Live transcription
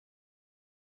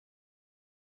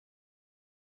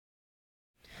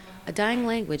A dying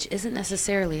language isn't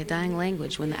necessarily a dying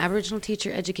language when the Aboriginal Teacher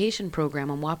Education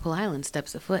Program on Walpole Island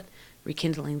steps afoot,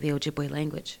 rekindling the Ojibwe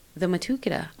language. The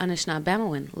Matukita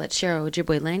Anishinaabemowin Let's Share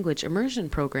Ojibwe Language Immersion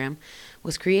Program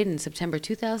was created in September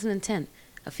 2010,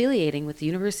 affiliating with the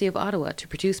University of Ottawa to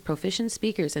produce proficient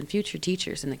speakers and future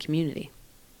teachers in the community.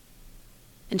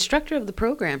 Instructor of the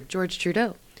program, George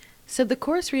Trudeau, said the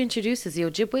course reintroduces the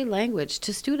Ojibwe language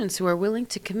to students who are willing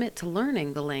to commit to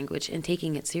learning the language and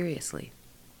taking it seriously.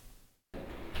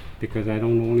 Because I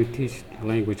don't only teach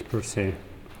language per se.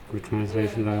 With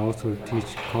translations, I also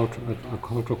teach a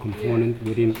cultural component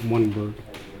within one word.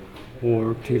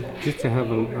 Or just to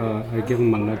have I give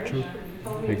them a lecture,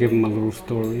 I give them a little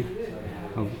story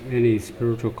of any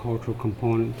spiritual cultural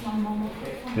component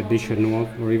that they should know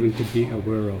of or even to be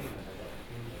aware of.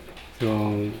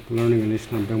 So learning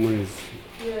Anishinaabemowin is,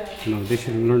 they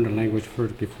should learn the language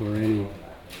first before any.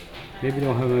 Maybe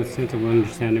they'll have a sense of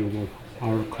understanding of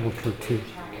our culture too.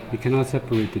 We cannot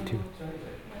separate the two.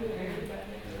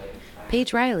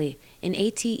 Paige Riley, an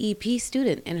ATEP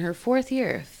student in her 4th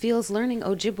year, feels learning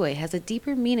Ojibwe has a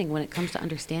deeper meaning when it comes to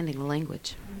understanding the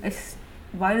language. It's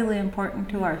vitally important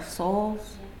to our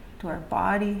souls, to our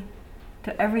body,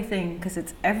 to everything, because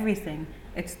it's everything.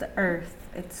 It's the earth.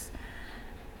 It's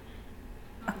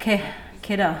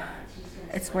kida.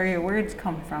 It's where your words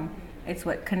come from. It's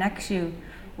what connects you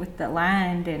with the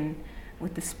land and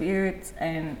with the spirits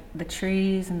and the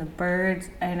trees and the birds,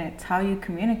 and it's how you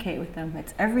communicate with them.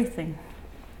 It's everything.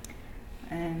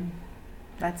 And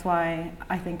that's why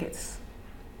I think it's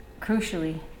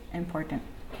crucially important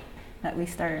that we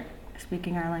start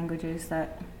speaking our languages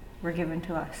that were given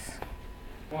to us.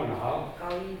 We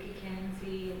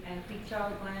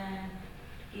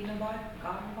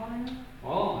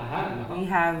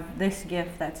have this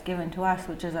gift that's given to us,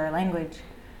 which is our language,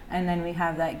 and then we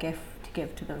have that gift to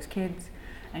give to those kids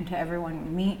and to everyone we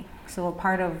meet. So a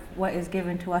part of what is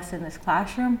given to us in this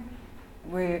classroom,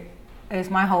 it's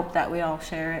my hope that we all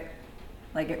share it,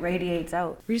 like it radiates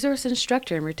out. Resource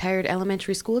instructor and retired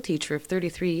elementary school teacher of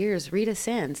 33 years, Rita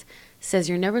Sands, says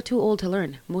you're never too old to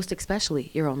learn, most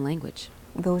especially your own language.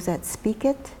 Those that speak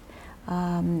it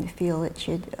feel it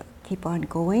should keep on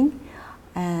going,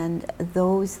 and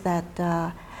those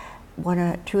that want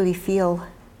to truly feel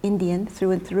Indian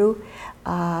through and through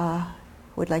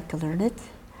would like to learn it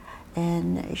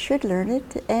and should learn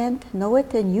it and know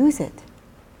it and use it.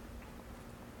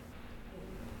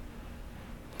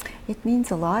 It means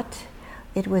a lot.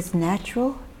 It was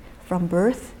natural from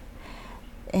birth,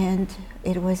 and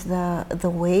it was the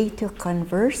way to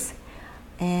converse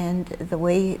and the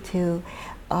way to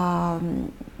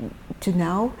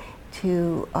now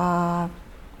to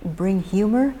bring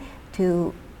humor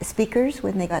to speakers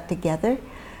when they got together,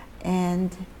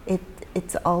 and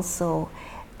it's also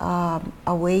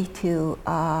a way to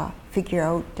figure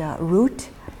out route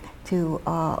to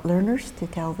learners, to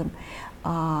tell them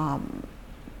a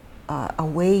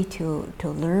way to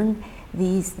learn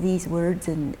these words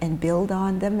and build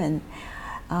on them, and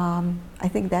I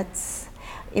think that's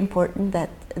important,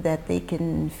 that they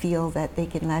can feel that they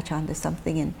can latch onto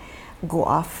something and go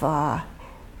off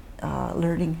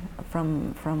learning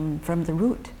from the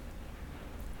root.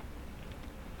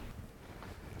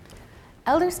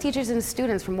 Elders, teachers, and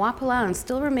students from Walpole Island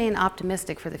still remain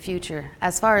optimistic for the future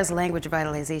as far as language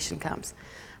revitalization comes.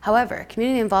 However,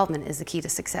 community involvement is the key to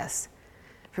success.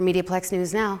 For Media Plex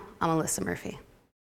News Now, I'm Alissa Murphy.